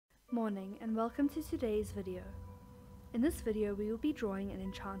Morning and welcome to today's video. In this video we will be drawing an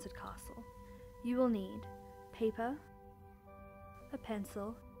enchanted castle. You will need paper, a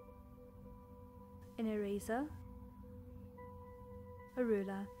pencil, an eraser, a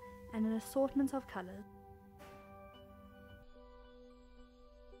ruler and an assortment of colours.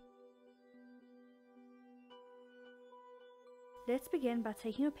 Let's begin by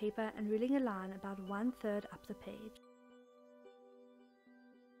taking your paper and ruling a line about 1/3 up the page.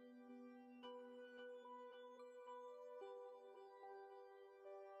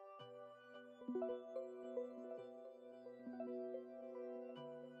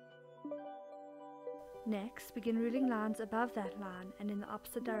 Next, begin ruling lines above that line and in the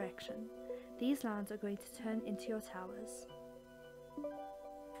opposite direction. These lines are going to turn into your towers.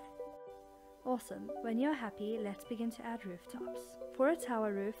 Awesome, when you're happy, let's begin to add rooftops. For a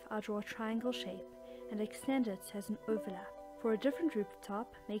tower roof, I'll draw a triangle shape and extend it as an overlap. For a different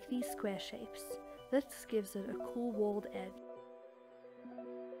rooftop, make these square shapes. This gives it a cool walled edge.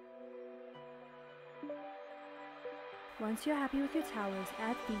 Once you're happy with your towers,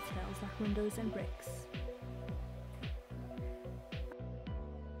 add details like windows and bricks.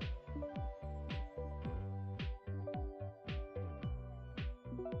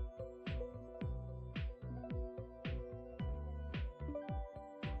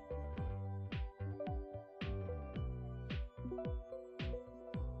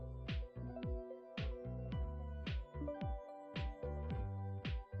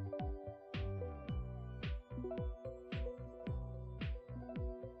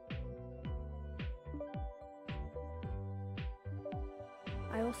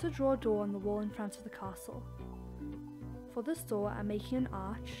 I also draw a door on the wall in front of the castle. For this door I'm making an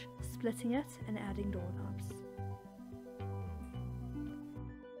arch, splitting it and adding doorknobs.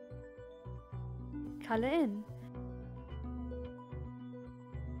 Colour in.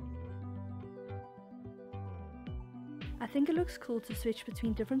 I think it looks cool to switch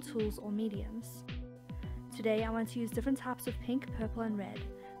between different tools or mediums. Today I want to use different types of pink, purple and red,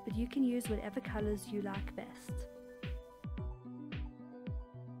 but you can use whatever colours you like best.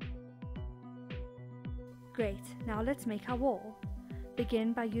 Great, now let's make our wall.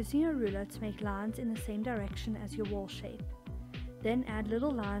 Begin by using a ruler to make lines in the same direction as your wall shape. Then add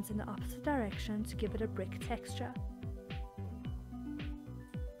little lines in the opposite direction to give it a brick texture.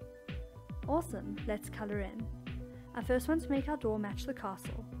 Awesome, let's colour in. I first want to make our door match the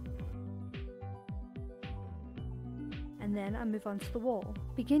castle. And then I move on to the wall.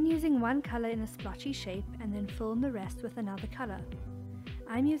 Begin using one colour in a splotchy shape and then fill in the rest with another colour.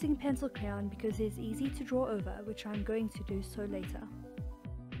 I'm using pencil crayon because it is easy to draw over, which I'm going to do so later.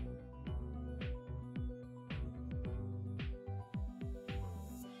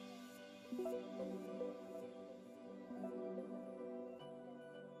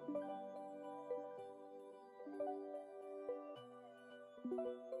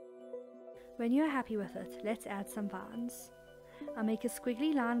 When you are happy with it, let's add some vines. I'll make a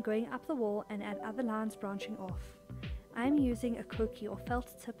squiggly line going up the wall and add other lines branching off. I'm using a koki or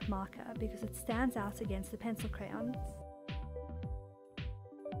felt tip marker because it stands out against the pencil crayon.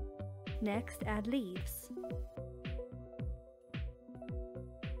 Next, add leaves.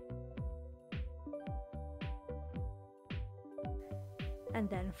 And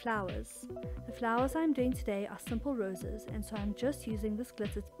then flowers. The flowers I'm doing today are simple roses, and so I'm just using this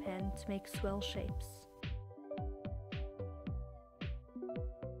glittered pen to make swirl shapes.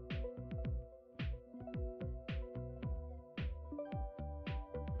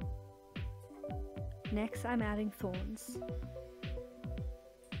 Next, I'm adding thorns.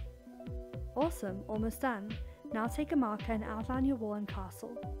 Awesome, almost done. Now take a marker and outline your wall and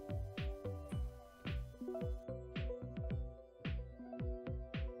castle.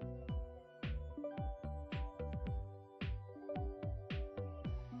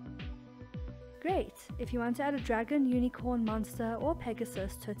 Great! If you want to add a dragon, unicorn, monster or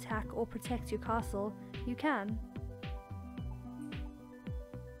Pegasus to attack or protect your castle, you can.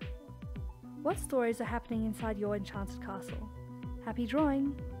 What stories are happening inside your enchanted castle? Happy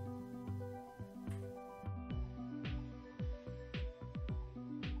drawing!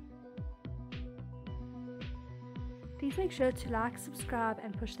 Please make sure to like, subscribe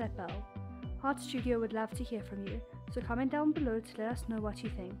and push that bell. Heart Studio would love to hear from you, so comment down below to let us know what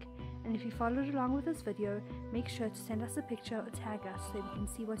you think. And if you followed along with this video, make sure to send us a picture or tag us so we can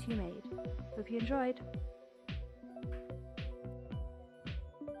see what you made. Hope you enjoyed!